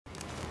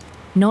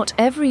Not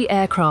every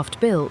aircraft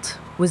built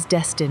was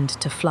destined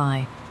to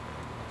fly.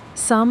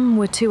 Some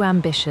were too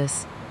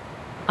ambitious,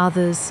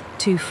 others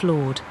too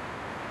flawed,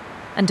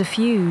 and a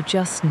few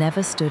just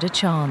never stood a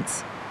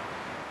chance.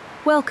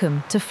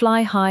 Welcome to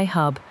FlyHigh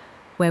Hub,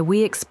 where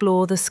we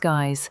explore the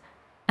skies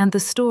and the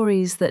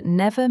stories that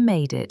never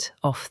made it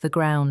off the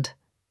ground.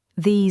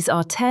 These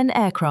are 10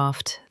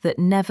 aircraft that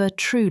never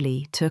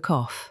truly took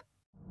off.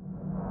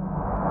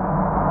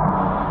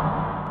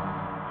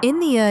 In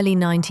the early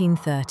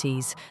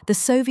 1930s, the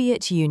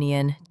Soviet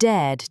Union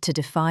dared to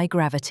defy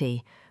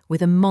gravity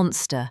with a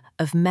monster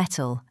of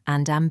metal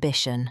and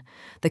ambition.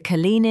 The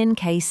Kalinin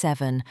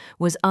K-7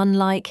 was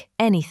unlike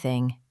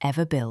anything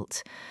ever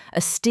built. A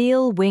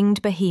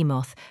steel-winged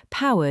behemoth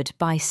powered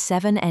by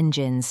 7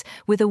 engines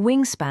with a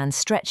wingspan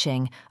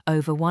stretching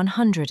over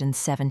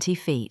 170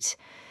 feet.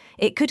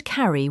 It could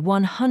carry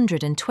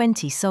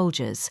 120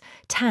 soldiers,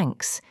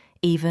 tanks,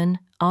 even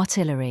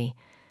artillery.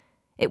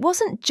 It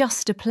wasn't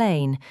just a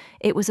plane,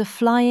 it was a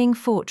flying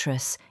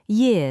fortress,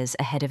 years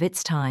ahead of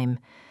its time.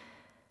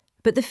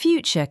 But the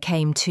future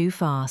came too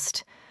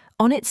fast.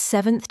 On its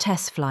 7th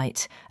test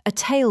flight, a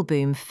tail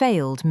boom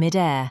failed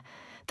mid-air.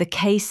 The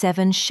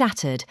K-7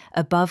 shattered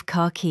above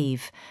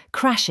Kharkiv,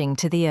 crashing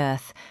to the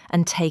earth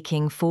and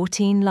taking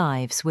 14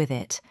 lives with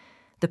it.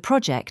 The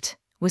project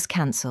was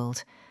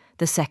cancelled.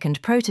 The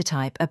second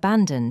prototype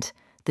abandoned.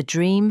 The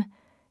dream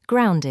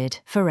grounded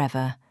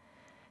forever.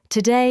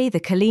 Today, the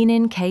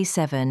Kalinin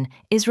K-7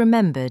 is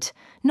remembered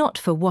not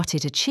for what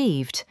it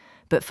achieved,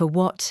 but for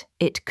what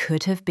it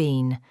could have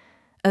been.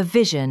 A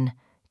vision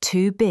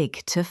too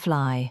big to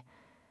fly.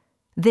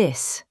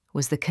 This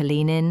was the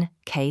Kalinin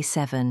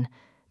K-7,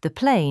 the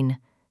plane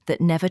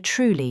that never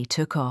truly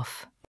took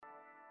off.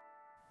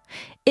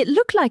 It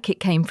looked like it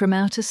came from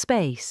outer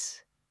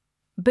space,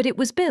 but it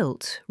was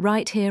built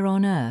right here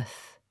on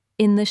Earth.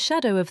 In the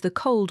shadow of the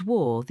Cold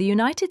War, the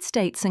United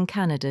States and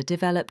Canada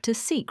developed a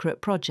secret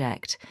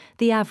project,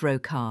 the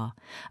Avrocar,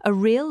 a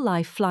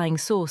real-life flying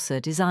saucer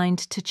designed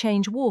to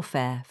change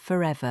warfare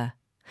forever.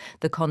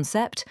 The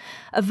concept?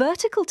 A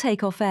vertical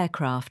takeoff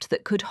aircraft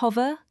that could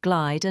hover,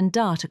 glide and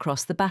dart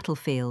across the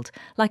battlefield,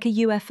 like a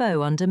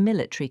UFO under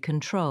military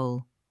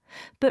control.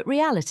 But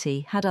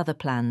reality had other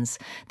plans.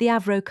 The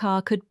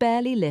Avrocar could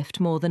barely lift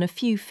more than a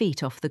few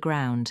feet off the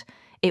ground.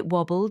 It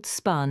wobbled,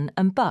 spun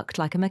and bucked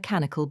like a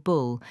mechanical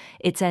bull.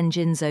 Its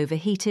engines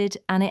overheated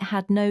and it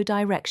had no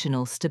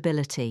directional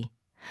stability.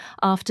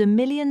 After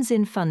millions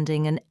in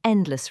funding and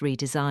endless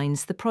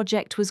redesigns, the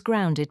project was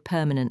grounded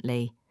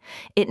permanently.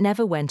 It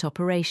never went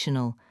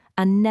operational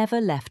and never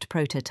left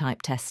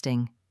prototype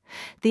testing.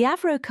 The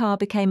Avrocar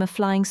became a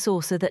flying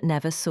saucer that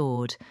never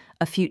soared,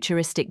 a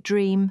futuristic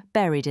dream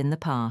buried in the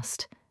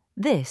past.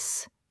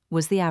 This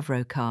was the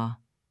Avrocar.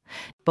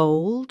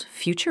 Bold,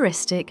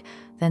 futuristic,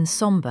 then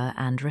sombre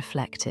and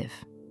reflective.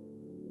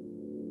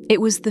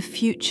 It was the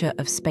future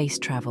of space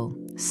travel,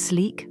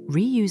 sleek,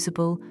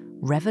 reusable,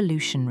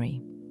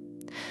 revolutionary.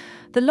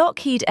 The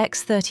Lockheed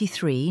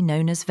X-33,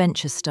 known as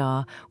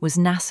VentureStar, was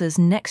NASA's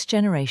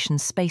next-generation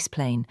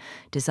spaceplane,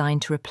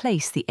 designed to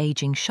replace the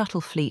aging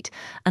shuttle fleet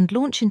and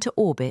launch into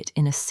orbit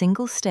in a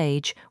single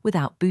stage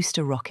without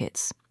booster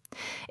rockets.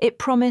 It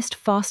promised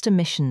faster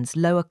missions,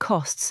 lower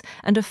costs,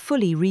 and a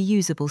fully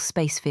reusable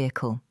space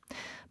vehicle.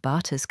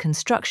 But as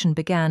construction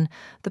began,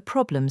 the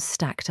problems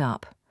stacked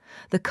up.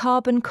 The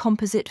carbon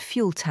composite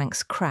fuel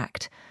tanks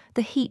cracked,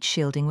 the heat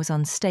shielding was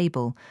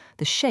unstable,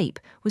 the shape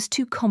was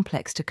too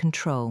complex to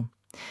control.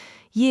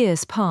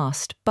 Years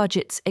passed,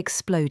 budgets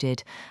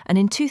exploded, and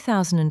in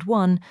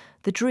 2001,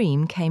 the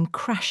dream came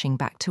crashing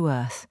back to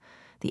Earth.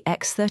 The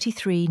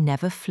X-33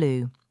 never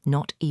flew,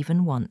 not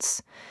even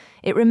once.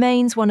 It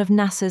remains one of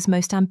NASA's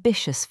most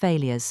ambitious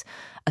failures,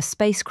 a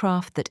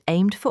spacecraft that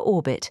aimed for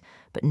orbit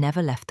but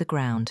never left the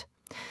ground.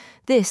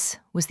 This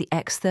was the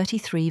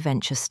X-33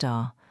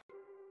 VentureStar.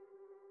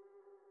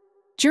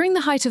 During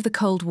the height of the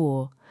Cold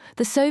War,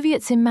 the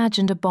Soviets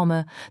imagined a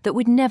bomber that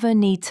would never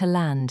need to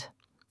land.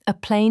 A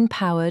plane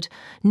powered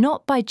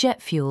not by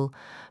jet fuel,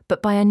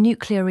 but by a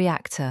nuclear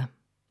reactor.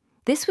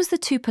 This was the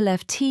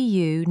Tupolev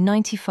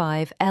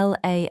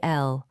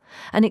Tu-95LAL,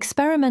 an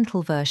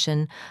experimental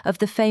version of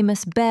the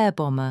famous Bear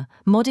bomber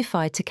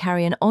modified to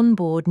carry an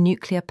onboard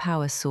nuclear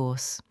power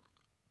source.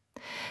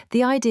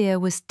 The idea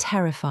was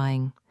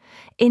terrifying.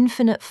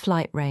 Infinite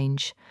flight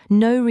range,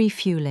 no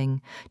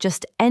refueling,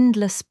 just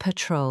endless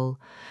patrol,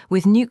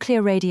 with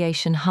nuclear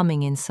radiation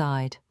humming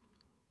inside.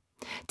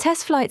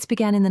 Test flights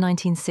began in the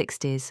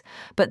 1960s,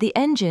 but the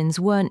engines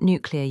weren't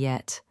nuclear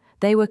yet.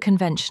 They were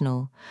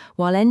conventional,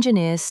 while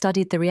engineers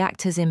studied the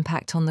reactor's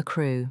impact on the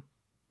crew.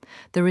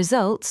 The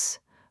results?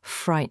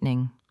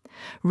 Frightening.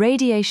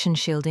 Radiation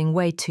shielding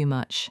weighed too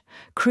much.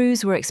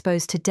 Crews were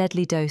exposed to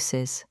deadly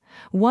doses.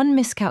 One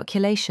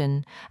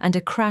miscalculation and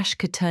a crash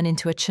could turn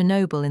into a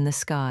Chernobyl in the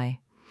sky.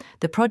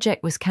 The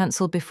project was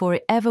cancelled before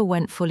it ever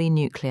went fully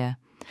nuclear.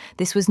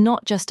 This was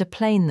not just a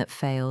plane that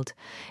failed,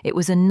 it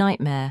was a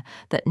nightmare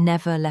that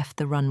never left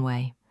the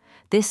runway.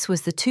 This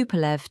was the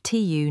Tupolev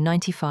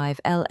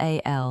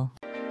Tu-95LAL.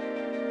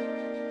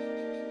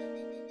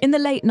 In the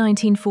late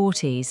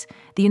 1940s,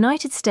 the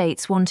United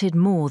States wanted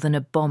more than a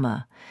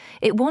bomber.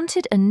 It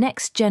wanted a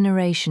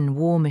next-generation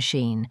war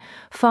machine,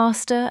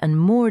 faster and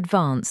more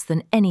advanced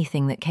than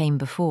anything that came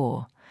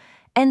before.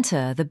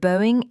 Enter the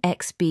Boeing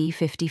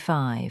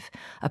XB-55,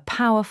 a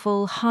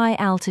powerful,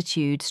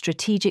 high-altitude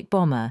strategic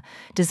bomber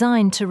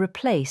designed to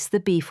replace the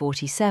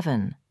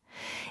B-47.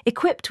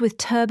 Equipped with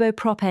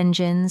turboprop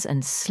engines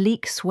and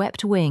sleek,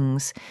 swept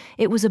wings,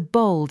 it was a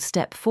bold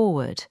step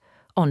forward,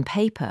 on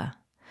paper.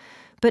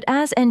 But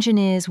as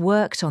engineers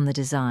worked on the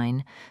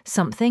design,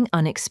 something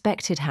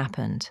unexpected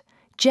happened.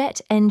 Jet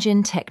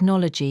engine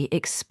technology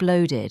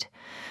exploded.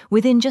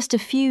 Within just a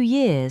few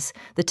years,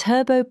 the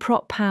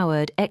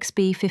turboprop-powered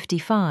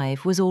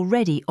XB-55 was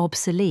already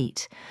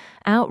obsolete,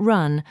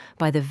 outrun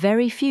by the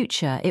very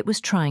future it was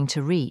trying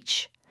to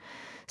reach.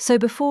 So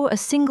before a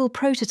single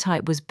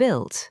prototype was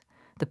built,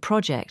 the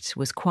project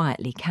was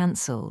quietly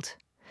cancelled.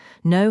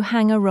 No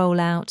hangar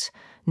rollout,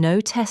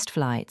 no test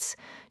flights,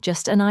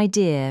 just an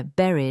idea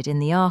buried in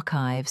the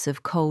archives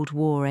of Cold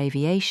War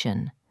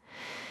aviation.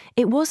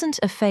 It wasn't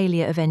a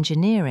failure of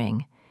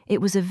engineering, it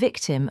was a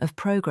victim of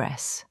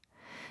progress.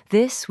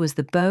 This was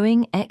the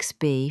Boeing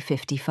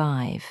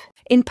XB-55.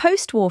 In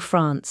post-war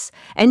France,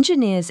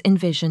 engineers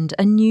envisioned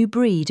a new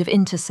breed of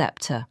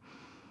interceptor,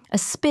 a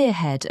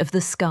spearhead of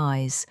the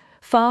skies,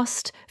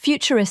 fast,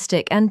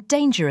 futuristic and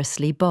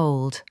dangerously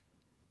bold.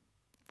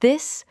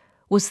 This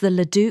was the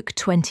Leduc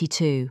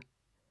 22.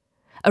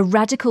 A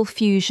radical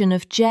fusion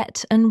of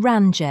jet and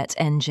ramjet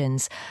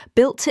engines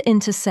built to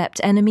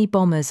intercept enemy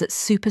bombers at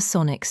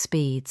supersonic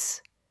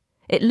speeds.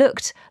 It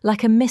looked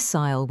like a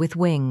missile with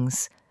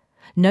wings.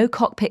 No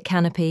cockpit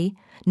canopy,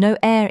 no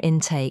air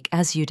intake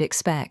as you'd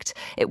expect.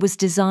 It was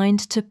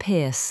designed to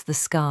pierce the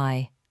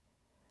sky.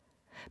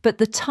 But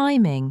the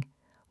timing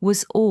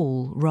was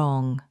all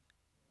wrong.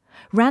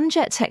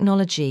 Ramjet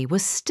technology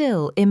was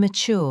still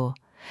immature.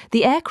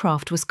 The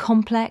aircraft was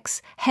complex,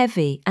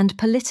 heavy and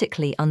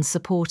politically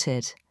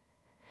unsupported.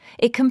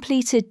 It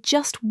completed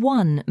just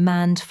one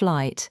manned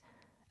flight,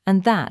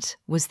 and that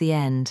was the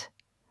end.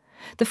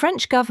 The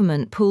French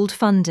government pooled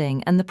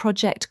funding and the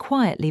project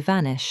quietly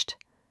vanished.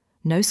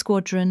 No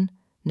squadron,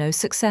 no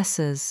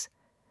successors.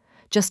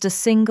 Just a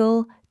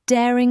single,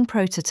 daring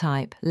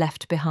prototype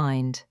left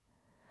behind.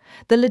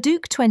 The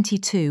Leduc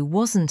 22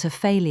 wasn't a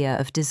failure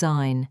of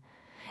design.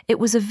 It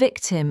was a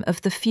victim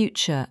of the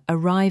future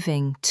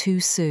arriving too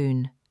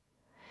soon.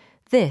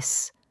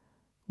 This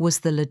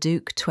was the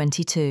Leduc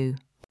 22.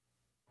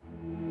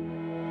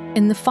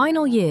 In the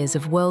final years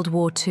of World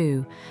War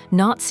II,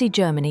 Nazi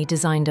Germany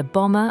designed a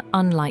bomber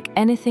unlike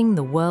anything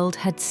the world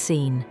had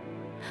seen.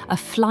 A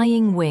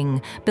flying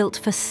wing built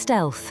for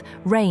stealth,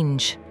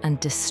 range and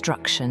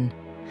destruction.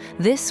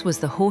 This was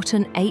the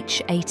Horten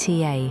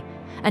H.XVIII,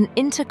 an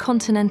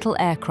intercontinental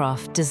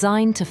aircraft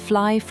designed to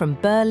fly from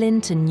Berlin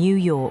to New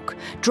York,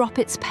 drop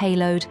its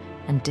payload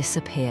and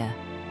disappear.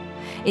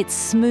 Its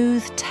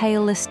smooth,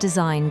 tailless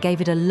design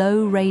gave it a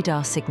low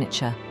radar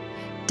signature,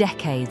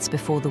 decades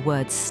before the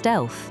word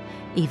stealth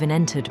even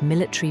entered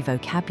military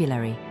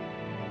vocabulary.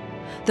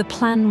 The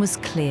plan was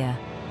clear: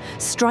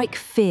 strike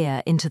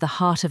fear into the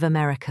heart of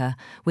America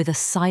with a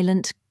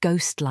silent,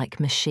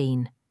 ghost-like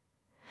machine.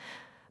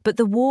 But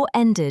the war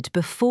ended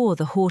before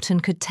the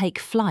Horten could take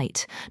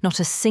flight. Not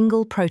a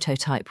single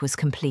prototype was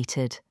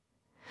completed.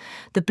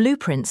 The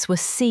blueprints were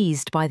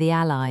seized by the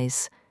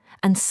Allies,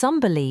 and some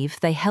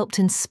believe they helped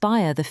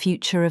inspire the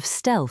future of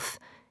stealth,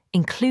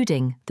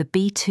 including the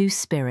B-2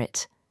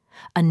 Spirit,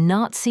 a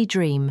Nazi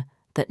dream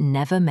that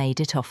never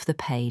made it off the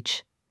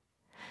page.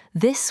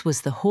 This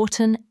was the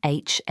Horten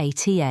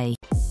H.XVIII.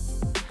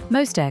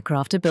 Most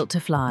aircraft are built to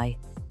fly.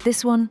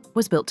 This one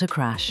was built to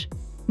crash.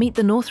 Meet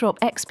the Northrop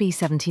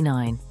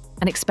XP-79,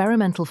 an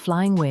experimental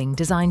flying wing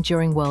designed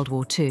during World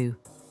War II.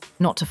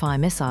 Not to fire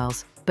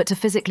missiles, but to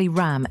physically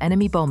ram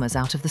enemy bombers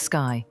out of the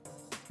sky.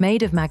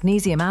 Made of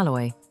magnesium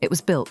alloy, it was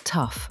built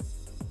tough.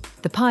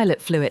 The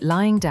pilot flew it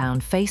lying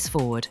down face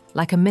forward,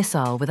 like a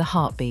missile with a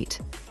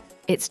heartbeat.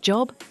 Its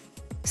job?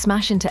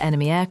 Smash into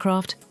enemy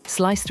aircraft,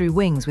 slice through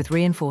wings with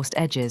reinforced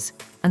edges,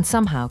 and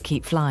somehow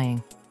keep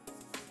flying.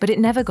 But it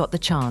never got the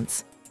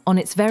chance. On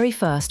its very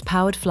first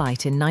powered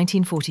flight in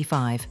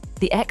 1945,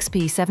 the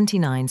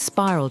XP-79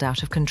 spiraled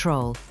out of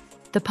control.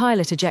 The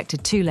pilot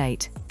ejected too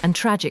late and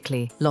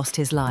tragically lost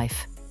his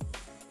life.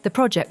 The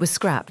project was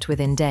scrapped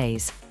within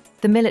days.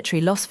 The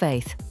military lost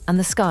faith and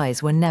the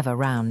skies were never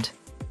round.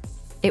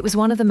 It was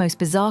one of the most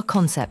bizarre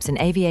concepts in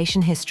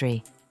aviation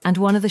history and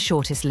one of the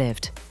shortest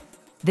lived.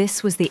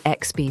 This was the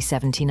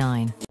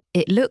XB-79.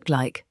 It looked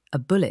like a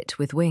bullet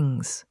with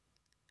wings.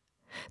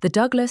 The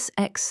Douglas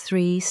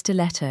X-3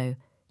 Stiletto,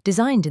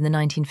 designed in the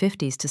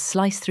 1950s to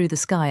slice through the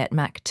sky at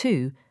Mach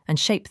 2 and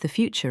shape the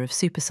future of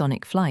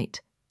supersonic flight.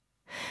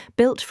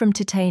 Built from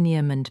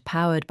titanium and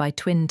powered by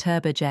twin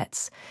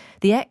turbojets,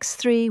 the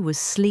X-3 was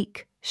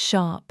sleek,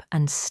 sharp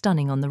and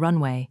stunning on the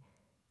runway.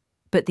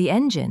 But the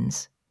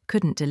engines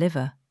couldn't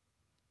deliver.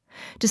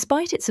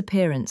 Despite its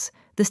appearance,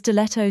 the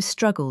Stiletto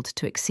struggled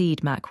to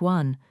exceed Mach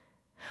 1,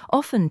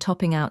 often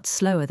topping out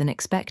slower than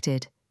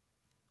expected.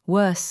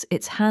 Worse,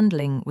 its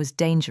handling was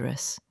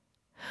dangerous.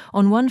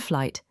 On one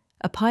flight,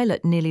 a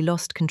pilot nearly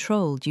lost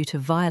control due to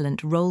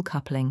violent roll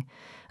coupling,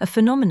 a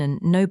phenomenon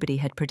nobody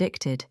had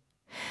predicted.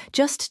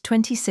 Just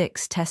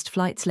 26 test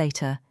flights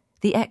later,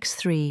 the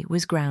X-3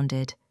 was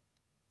grounded.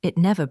 It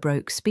never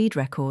broke speed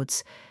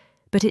records,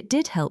 but it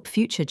did help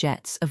future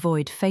jets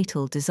avoid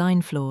fatal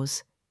design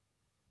flaws.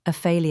 A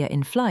failure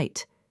in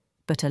flight,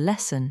 but a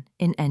lesson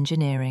in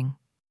engineering.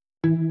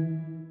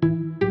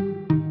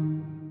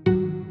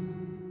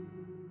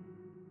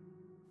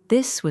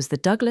 This was the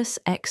Douglas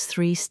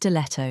X-3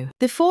 Stiletto.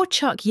 Before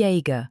Chuck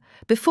Yeager,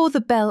 before the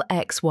Bell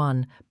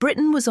X-1,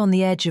 Britain was on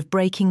the edge of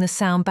breaking the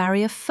sound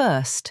barrier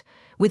first,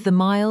 with the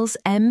Miles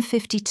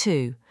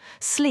M52,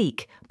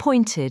 sleek,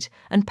 pointed,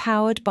 and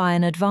powered by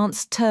an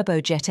advanced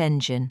turbojet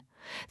engine.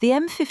 The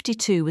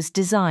M52 was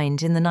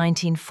designed in the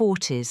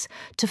 1940s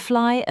to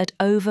fly at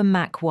over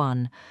Mach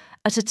 1,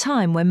 at a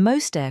time when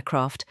most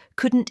aircraft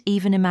couldn't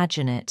even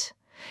imagine it.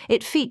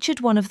 It featured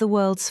one of the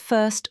world's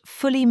first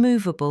fully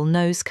movable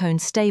nose cone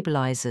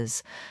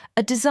stabilizers,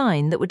 a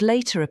design that would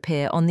later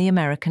appear on the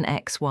American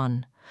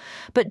X-1.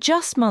 But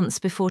just months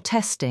before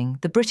testing,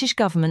 the British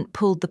government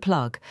pulled the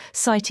plug,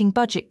 citing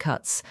budget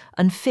cuts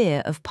and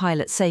fear of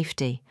pilot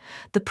safety.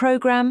 The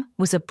programme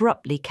was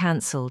abruptly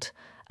cancelled,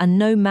 and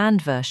no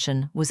manned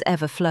version was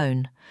ever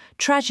flown.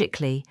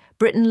 Tragically,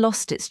 Britain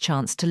lost its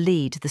chance to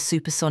lead the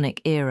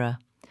supersonic era.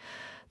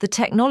 The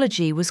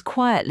technology was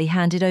quietly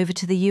handed over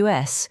to the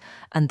US,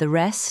 and the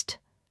rest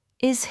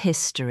is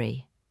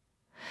history.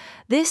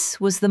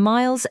 This was the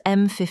Miles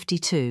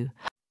M52.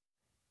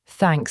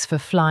 Thanks for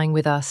flying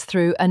with us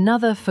through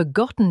another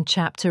forgotten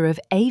chapter of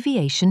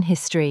aviation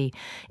history.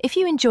 If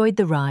you enjoyed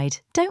the ride,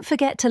 don't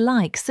forget to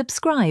like,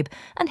 subscribe,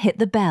 and hit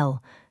the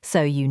bell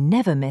so you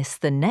never miss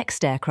the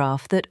next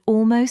aircraft that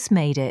almost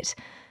made it.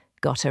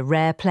 Got a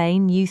rare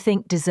plane you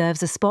think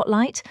deserves a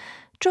spotlight?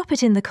 Drop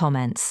it in the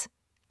comments.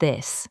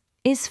 This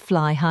is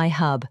FlyHigh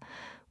Hub,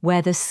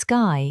 where the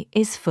sky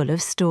is full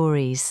of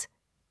stories.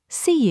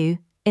 See you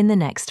in the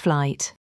next flight.